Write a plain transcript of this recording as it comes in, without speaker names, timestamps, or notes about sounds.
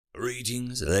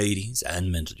Greetings, ladies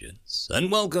and gentlemen,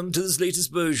 and welcome to this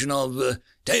latest version of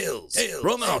Tales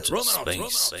from Outer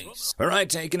Space, where I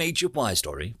take an HFY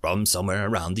story from somewhere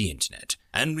around the internet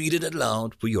and read it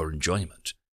aloud for your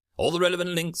enjoyment. All the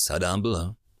relevant links are down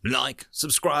below. Like,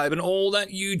 subscribe, and all that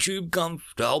YouTube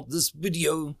comf to help this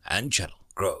video and channel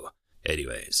grow.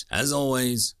 Anyways, as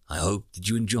always, I hope that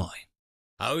you enjoy.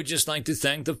 I would just like to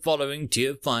thank the following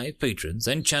Tier 5 patrons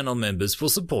and channel members for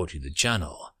supporting the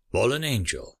channel: Fallen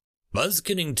Angel, Buzz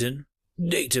Kennington,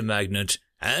 Data Magnet,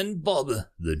 and Bob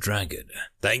the Dragon.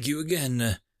 Thank you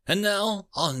again, and now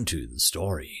on to the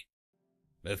story.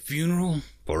 A Funeral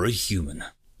for a Human,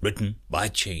 written by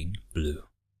ChainBlue.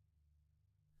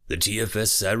 The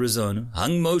T.F.O.S, Arizona,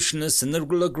 hung motionless in the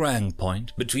Lagrange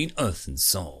point between Earth and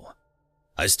Sol.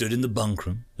 I stood in the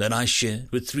bunkroom that I shared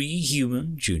with 3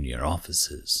 human junior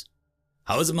officers.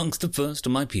 I was amongst the first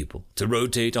of my people to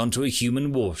rotate onto a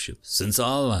human warship since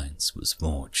our alliance was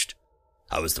forged.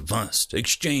 I was the first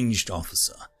exchanged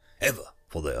officer ever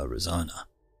for the Arizona.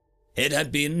 It had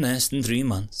been less than 3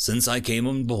 months since I came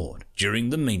on board during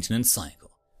the maintenance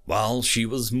cycle, while she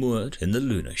was moored in the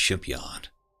lunar shipyard.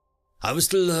 I was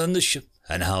to learn the ship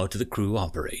and how the crew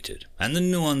operated, and the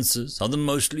nuances of the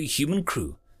mostly human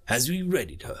crew as we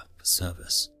readied her for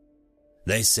service.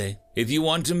 They say, if you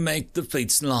want to make the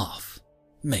fates laugh,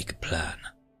 make a plan.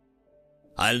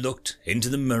 I looked into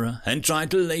the mirror and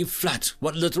tried to lay flat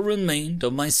what little remained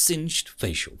of my singed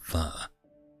facial fur.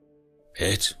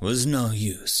 It was no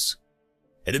use.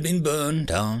 It had been burned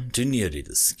down to nearly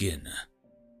the skin.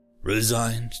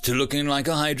 Resigned to looking like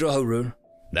a Hydra horror,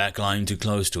 backlined too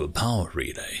close to a power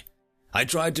relay, I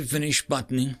tried to finish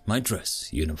buttoning my dress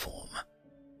uniform.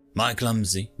 My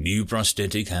clumsy, new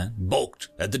prosthetic hand balked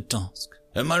at the task,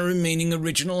 and my remaining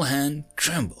original hand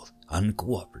trembled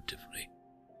uncooperatively.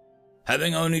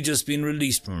 Having only just been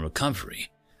released from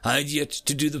recovery, I had yet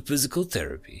to do the physical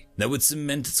therapy that would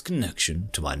cement its connection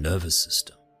to my nervous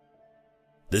system.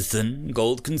 The thin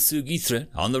gold kintsugi thread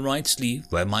on the right sleeve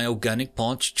where my organic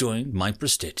parts joined my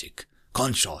prosthetic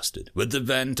contrasted with the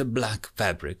Vanta black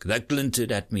fabric that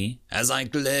glinted at me as I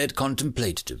glared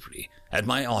contemplatively at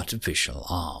my artificial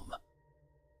arm.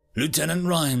 Lieutenant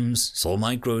Rhymes saw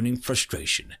my groaning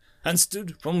frustration and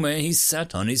stood from where he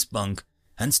sat on his bunk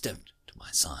and stepped to my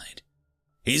side.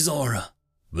 His aura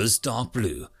was dark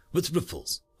blue with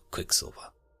ripples of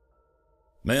quicksilver.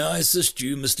 "May I assist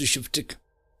you, Mr. Shiftik?"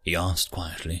 he asked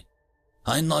quietly.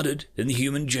 I nodded in the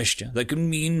human gesture that could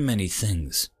mean many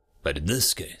things, but in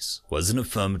this case was an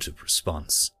affirmative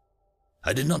response.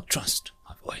 I did not trust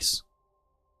my voice.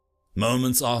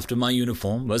 Moments after my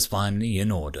uniform was finally in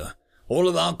order, all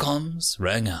of our comms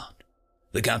rang out.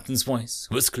 The captain's voice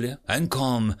was clear and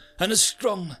calm and as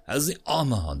strong as the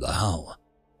armor on the hull.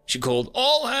 She called,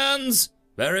 "All hands,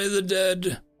 bury the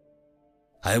dead."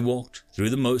 I walked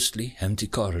through the mostly empty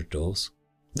corridors.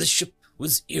 The ship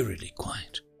was eerily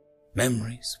quiet.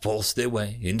 Memories forced their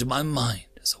way into my mind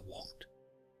as I walked.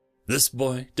 This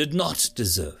boy did not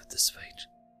deserve this fate.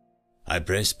 I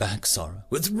pressed back sorrow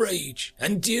with rage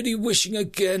and dearly wishing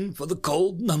again for the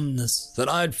cold numbness that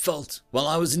I had felt while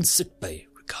I was in sickbay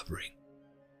recovering.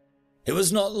 It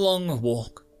was not long a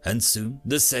walk, and soon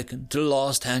the second to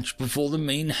last hatch before the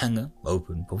main hangar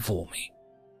opened before me.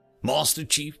 Master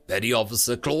Chief Petty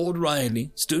Officer Claude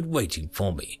Riley stood waiting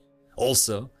for me,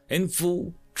 also in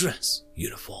full dress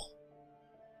uniform.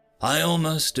 I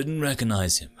almost didn't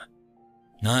recognize him.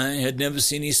 I had never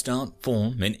seen his stout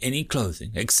form in any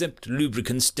clothing except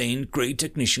lubricant-stained grey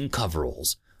technician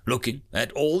coveralls, looking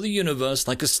at all the universe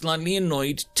like a slightly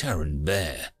annoyed Terran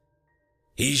bear.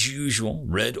 His usual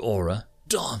red aura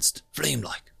danced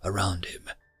flame-like around him,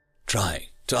 trying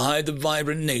to hide the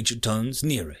vibrant nature tones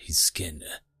nearer his skin.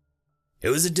 It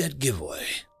was a dead giveaway.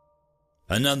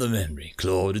 Another memory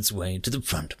clawed its way to the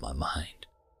front of my mind.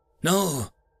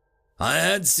 No, I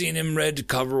had seen him red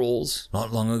coveralls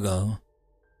not long ago.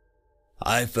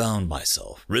 I found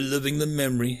myself reliving the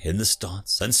memory in the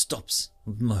starts and stops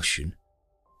of motion.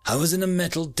 I was in a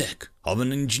metal deck of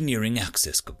an engineering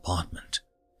access compartment.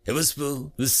 It was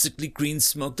filled with sickly green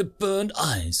smoke that burned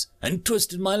eyes and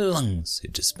twisted my lungs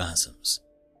into spasms.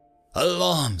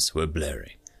 Alarms were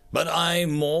blaring, but I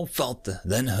more felt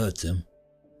than heard them.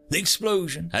 The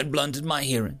explosion had blunted my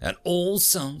hearing, and all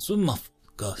sounds were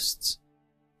muffled ghosts.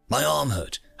 My arm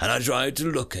hurt, and I tried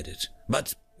to look at it,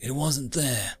 but it wasn't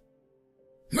there.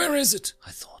 Where is it? I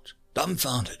thought,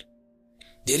 dumbfounded.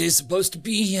 It is supposed to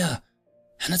be here,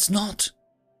 and it's not.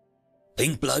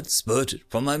 Pink blood spurted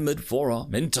from my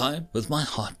mid-forearm in time with my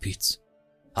heartbeats.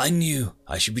 I knew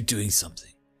I should be doing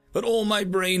something, but all my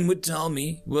brain would tell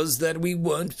me was that we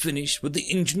weren't finished with the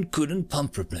engine coolant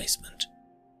pump replacement.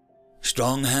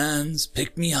 Strong hands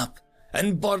picked me up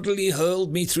and bodily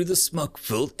hurled me through the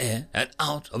smoke-filled air and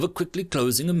out of a quickly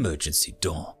closing emergency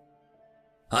door.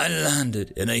 I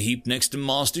landed in a heap next to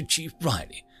Master Chief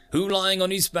Riley, who lying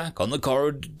on his back on the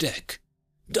corridor deck.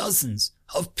 Dozens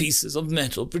of pieces of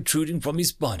metal protruding from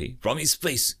his body, from his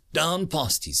face, down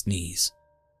past his knees.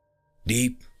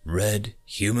 Deep, red,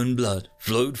 human blood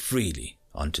flowed freely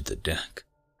onto the deck.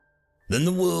 Then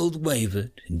the world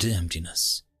wavered into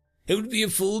emptiness. It would be a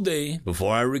full day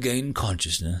before I regained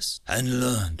consciousness and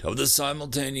learned of the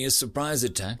simultaneous surprise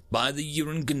attack by the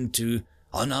Urangantu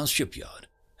on our shipyard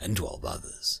and 12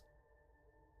 others.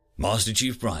 Master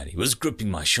Chief Riley was gripping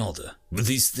my shoulder with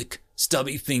his thick,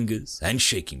 stubby fingers and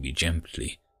shaking me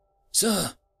gently.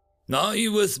 "Sir, are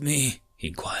you with me?" he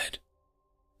inquired.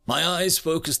 My eyes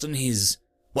focused on his.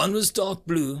 One was dark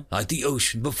blue like the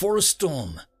ocean before a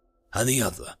storm, and the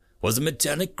other was a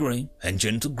metallic grey and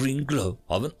gentle green glow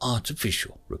of an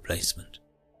artificial replacement.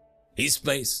 His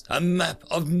face a map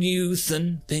of new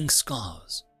thin pink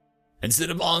scars.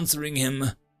 Instead of answering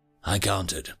him, I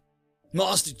countered.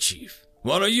 "Master Chief,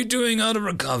 what are you doing out of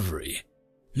recovery?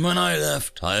 When I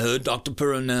left, I heard Dr.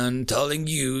 Puranan telling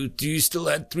you still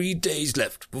had 3 days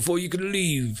left before you could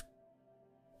leave."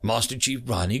 Master Chief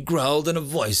Riley growled in a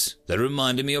voice that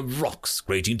reminded me of rocks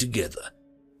grating together,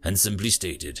 and simply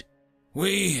stated,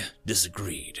 "We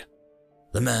disagreed."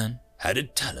 The man had a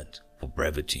talent for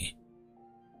brevity.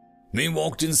 We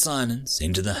walked in silence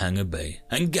into the hangar bay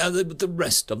and gathered with the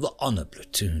rest of the honor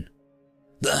platoon.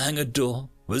 The hangar door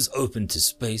was open to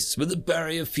space with a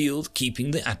barrier field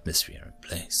keeping the atmosphere in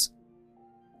place.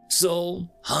 Sol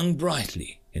hung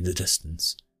brightly in the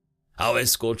distance. Our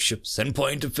escort ships and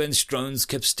point defense drones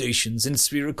kept stations in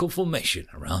spherical formation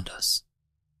around us.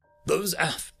 Those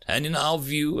aft and in our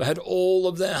view had all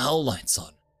of their hull lights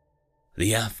on.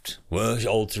 The aft were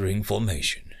altering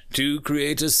formation to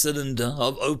create a cylinder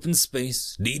of open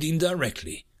space leading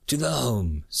directly to the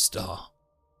home star.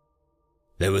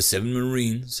 There were 7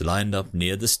 Marines lined up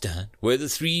near the stand where the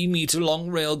 3-meter-long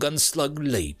railgun slug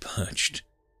lay perched.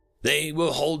 They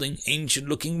were holding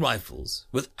ancient-looking rifles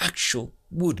with actual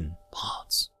wooden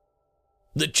parts.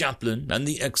 The chaplain and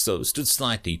the XO stood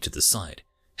slightly to the side,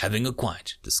 having a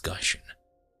quiet discussion.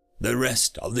 The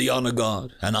rest of the honor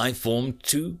guard and I formed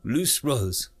 2 loose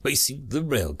rows facing the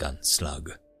railgun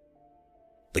slug.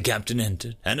 The captain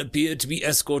entered and appeared to be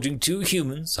escorting 2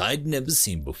 humans I'd never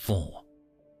seen before.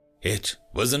 It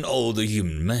was an older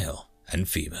human male and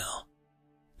female.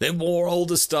 They wore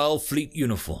older-style fleet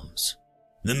uniforms.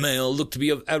 The male looked to be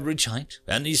of average height,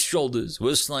 and his shoulders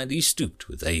were slightly stooped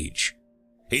with age.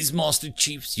 His Master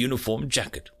Chief's uniform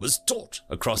jacket was taut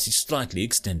across his slightly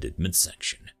extended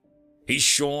midsection. His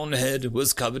shorn head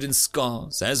was covered in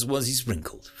scars, as was his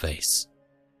wrinkled face.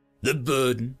 The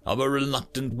burden of a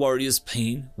reluctant warrior's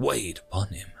pain weighed upon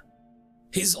him.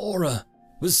 His aura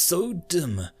was so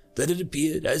dim that it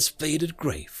appeared as faded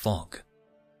grey fog.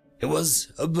 It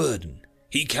was a burden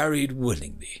he carried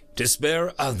willingly to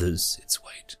spare others its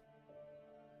weight.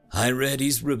 I read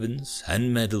his ribbons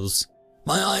and medals.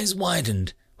 My eyes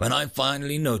widened when I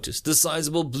finally noticed the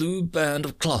sizable blue band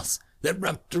of cloth that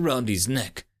wrapped around his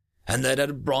neck and that had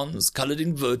a bronze-colored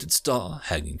inverted star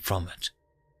hanging from it.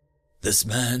 This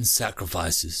man's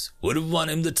sacrifices would have won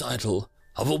him the title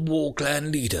of a war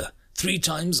clan leader 3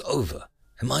 times over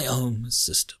in my own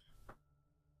system.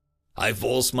 I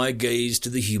forced my gaze to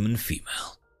the human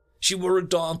female. She wore a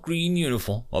dark green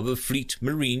uniform of a Fleet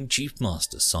Marine Chief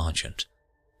Master Sergeant.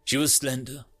 She was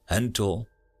slender and tall,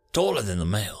 taller than the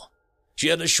male. She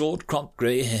had a short cropped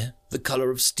grey hair, the color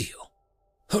of steel.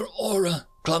 Her aura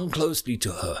clung closely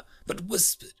to her, but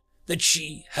whispered that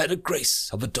she had a grace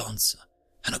of a dancer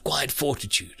and a quiet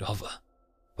fortitude of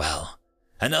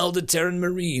an elder Terran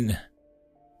Marine.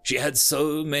 She had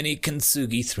so many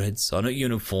kintsugi threads on her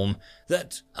uniform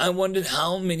that I wondered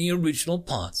how many original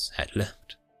parts had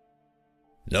left.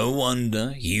 No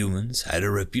wonder humans had a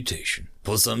reputation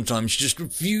for sometimes just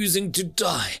refusing to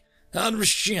die out of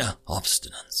sheer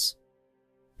obstinance.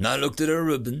 I looked at her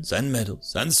ribbons and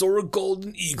medals and saw a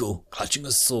golden eagle clutching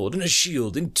a sword and a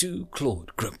shield in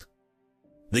 2-clawed grip.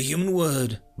 The human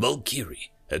word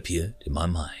Valkyrie appeared in my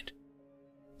mind.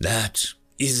 That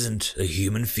isn't a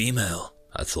human female,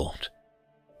 I thought.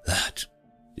 That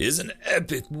is an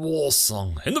epic war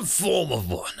song in the form of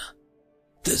one.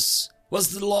 This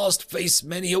was the last face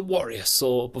many a warrior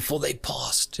saw before they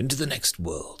passed into the next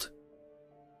world.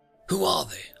 Who are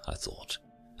they? I thought.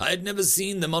 I had never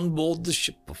seen them on board the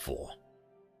ship before.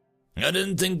 I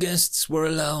didn't think guests were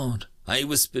allowed, I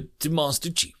whispered to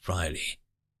Master Chief Riley.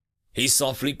 He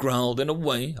softly growled in a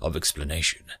way of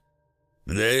explanation.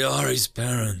 They are his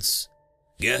parents.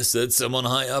 Guess that someone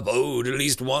high up owed at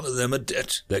least one of them a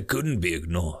debt that couldn't be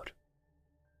ignored.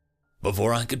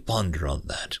 Before I could ponder on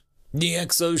that, the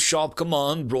XO's sharp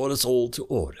command brought us all to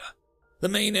order. The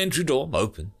main entry door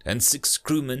opened, and 6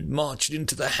 crewmen marched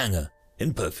into the hangar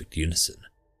in perfect unison.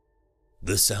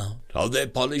 The sound of their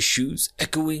polished shoes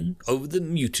echoing over the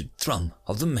muted thrum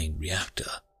of the main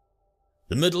reactor.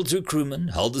 The middle 2 crewmen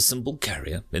held a simple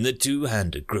carrier in the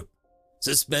 2-handed grip.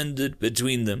 Suspended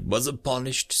between them was a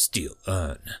polished steel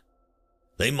urn.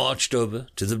 They marched over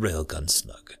to the railgun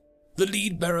slug. The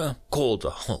lead bearer called a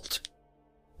halt.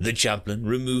 The chaplain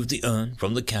removed the urn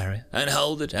from the carrier and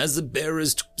held it as the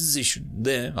bearers took position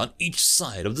there on each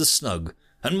side of the slug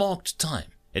and marked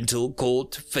time until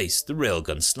called to face the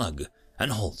railgun slug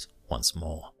and halt once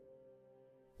more.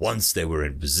 Once they were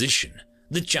in position,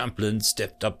 the chaplain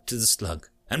stepped up to the slug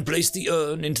and placed the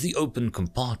urn into the open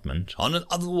compartment on an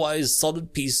otherwise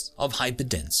solid piece of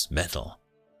hyperdense metal.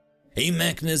 A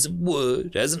mechanism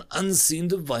whirred as an unseen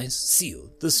device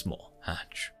sealed the small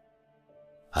hatch.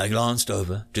 I glanced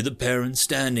over to the parent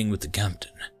standing with the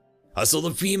captain. I saw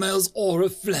the female's aura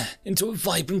flare into a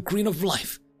vibrant green of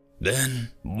life,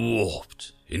 then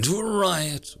warped into a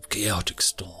riot of chaotic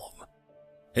storm.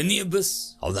 In the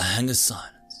abyss of the hangar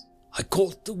silence, I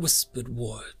caught the whispered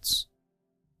words,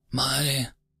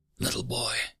 "My little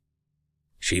boy."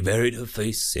 She buried her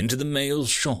face into the male's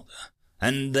shoulder,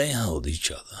 and they held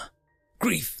each other,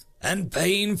 grief and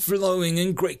pain flowing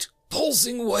in great,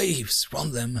 pulsing waves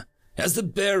from them as the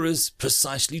bearers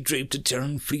precisely draped a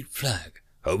Terran fleet flag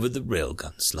over the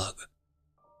railgun slug.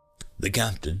 The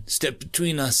captain stepped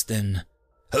between us then.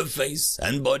 Her face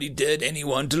and body dared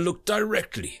anyone to look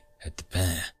directly at the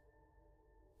pair.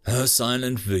 Her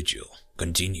silent vigil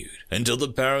continued until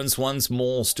the parents once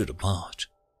more stood apart,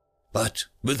 but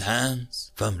with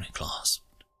hands firmly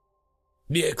clasped.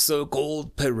 The XO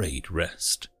called parade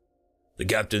rest. The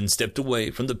captain stepped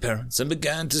away from the parents and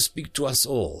began to speak to us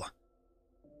all.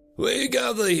 "We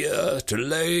gather here to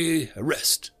lay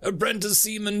rest apprentice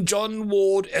seaman John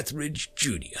Ward Etheridge,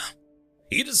 Jr.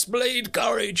 He displayed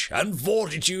courage and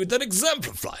fortitude that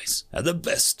exemplifies at the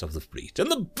best of the fleet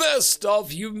and the best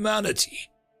of humanity.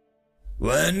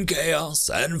 When chaos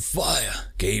and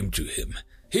fire came to him,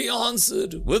 he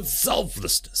answered with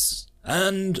selflessness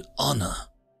and honor.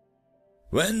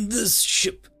 When this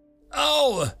ship,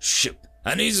 our ship,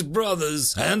 and his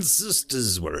brothers and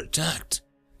sisters were attacked,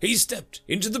 he stepped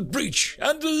into the breach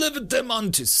and delivered them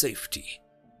unto safety.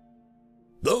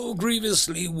 Though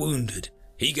grievously wounded,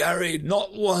 he carried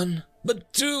not 1,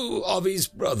 but 2 of his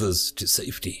brothers to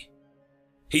safety.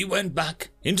 He went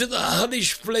back into the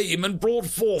hellish flame and brought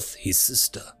forth his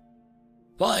sister.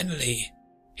 Finally,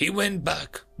 he went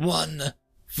back one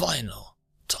final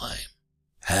time.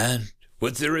 And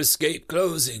with their escape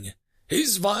closing,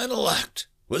 his final act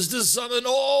was to summon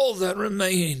all that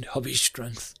remained of his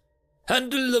strength and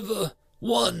deliver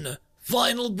one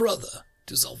final brother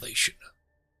to salvation.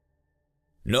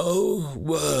 No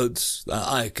words that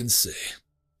I can say,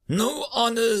 no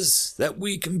honors that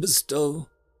we can bestow,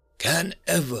 can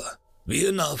ever be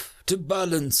enough to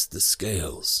balance the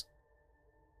scales.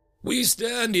 We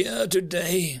stand here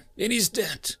today in his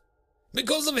debt.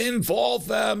 Because of him, 4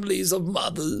 families of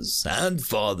mothers and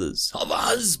fathers, of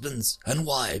husbands and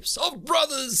wives, of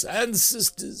brothers and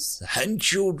sisters and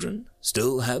children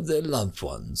still have their loved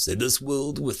ones in this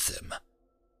world with them.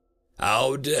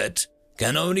 Our debt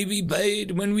can only be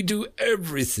paid when we do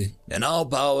everything in our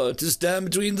power to stand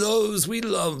between those we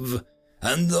love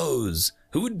and those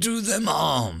who would do them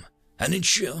harm and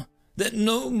ensure that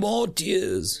no more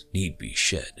tears need be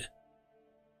shed.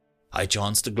 I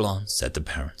chanced to glance at the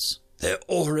parents. Their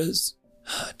auras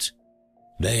hurt.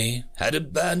 They had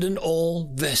abandoned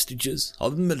all vestiges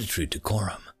of military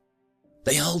decorum.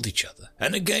 They held each other,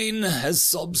 and again, as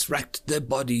sobs racked their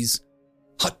bodies,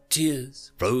 hot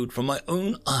tears flowed from my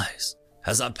own eyes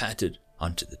as I pattered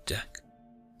onto the deck.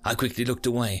 I quickly looked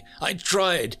away. I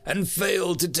tried and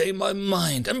failed to tame my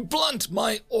mind and blunt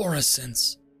my aura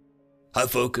sense. I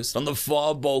focused on the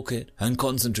far bulkhead and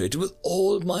concentrated with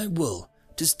all my will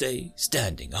to stay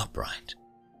standing upright.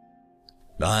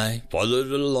 I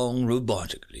followed along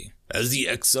robotically as the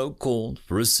XO called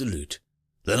for a salute,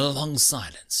 then a long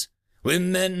silence, where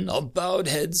men of bowed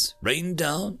heads rained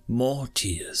down more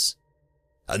tears.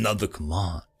 Another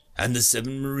command, and the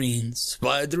 7 Marines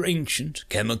fired their ancient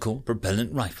chemical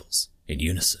propellant rifles in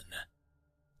unison.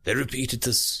 They repeated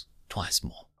this twice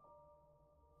more.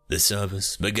 The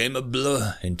service became a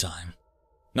blur in time.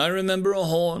 I remember a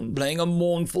horn playing a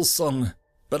mournful song,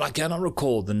 but I cannot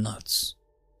recall the notes.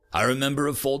 I remember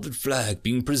a folded flag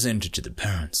being presented to the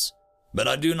parents, but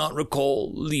I do not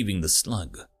recall leaving the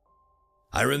slug.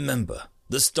 I remember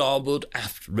the starboard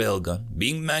aft railgun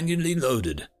being manually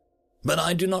loaded, but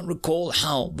I do not recall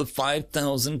how the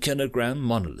 5,000-kilogram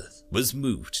monolith was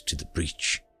moved to the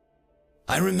breach.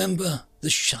 I remember the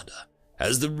shudder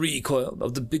as the recoil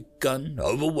of the big gun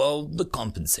overwhelmed the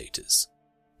compensators,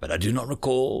 but I do not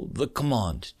recall the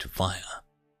command to fire.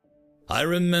 I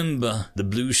remember the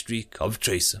blue streak of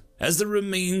tracer as the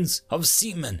remains of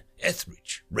Seaman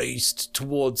Etheridge raced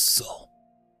towards Seoul,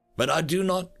 but I do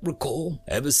not recall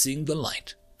ever seeing the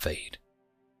light fade.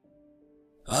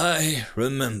 I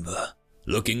remember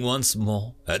looking once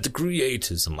more at the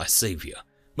creators of my savior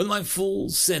with my full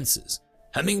senses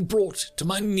having brought to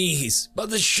my knees by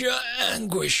the sheer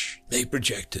anguish they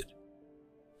projected.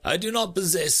 I do not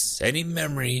possess any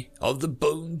memory of the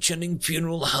bone-chilling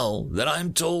funeral hell that I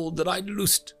am told that I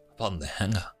loosed upon the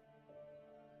hangar.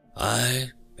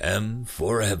 I am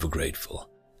forever grateful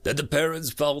that the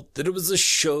parents felt that it was a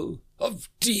show of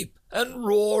deep and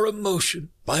raw emotion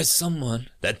by someone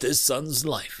that their son's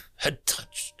life had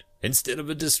touched instead of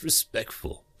a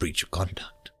disrespectful breach of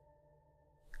conduct.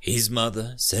 His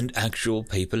mother sent actual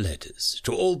paper letters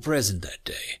to all present that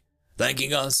day,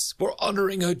 thanking us for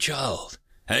honoring her child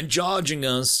and charging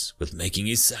us with making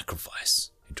his sacrifice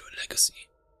into a legacy.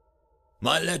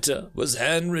 My letter was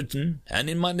handwritten and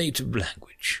in my native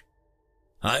language.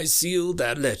 I sealed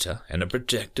that letter in a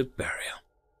protective barrier.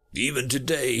 Even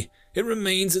today, it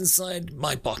remains inside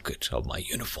my pocket of my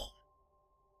uniform.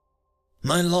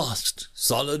 My last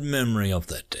solid memory of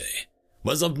that day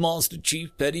was of Master Chief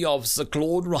Petty Officer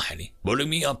Claude Riley pulling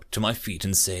me up to my feet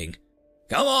and saying,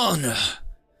 "Come on,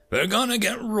 we're gonna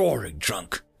get roaring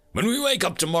drunk. When we wake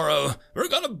up tomorrow, we're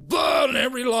gonna burn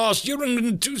every last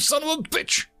urine son of a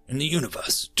bitch in the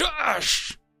universe to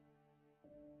ash."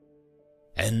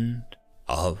 End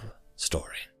of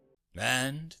story.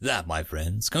 And that, my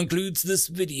friends, concludes this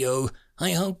video.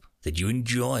 I hope that you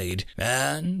enjoyed,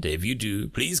 and if you do,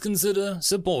 please consider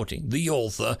supporting the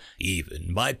author,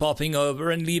 even by popping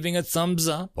over and leaving a thumbs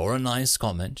up or a nice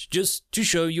comment, just to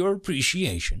show your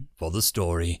appreciation for the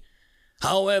story.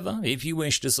 However, if you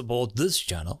wish to support this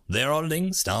channel, there are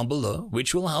links down below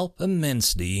which will help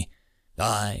immensely.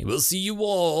 I will see you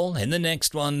all in the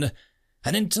next one,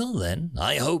 and until then,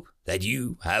 I hope that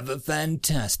you have a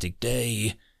fantastic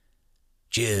day.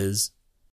 Cheers.